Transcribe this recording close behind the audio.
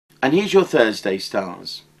And here's your Thursday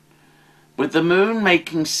stars. With the moon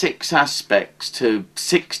making 6 aspects to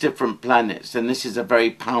 6 different planets, then this is a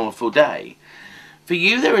very powerful day. For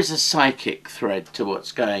you, there is a psychic thread to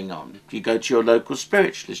what's going on. Do you go to your local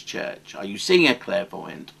spiritualist church? Are you seeing a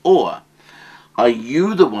clairvoyant? Or are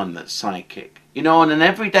you the one that's psychic? You know, on an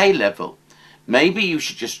everyday level, maybe you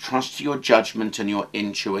should just trust your judgment and your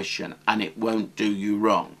intuition, and it won't do you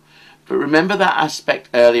wrong. But remember that aspect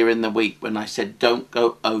earlier in the week when I said don't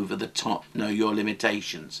go over the top, know your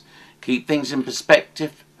limitations. Keep things in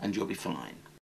perspective and you'll be fine.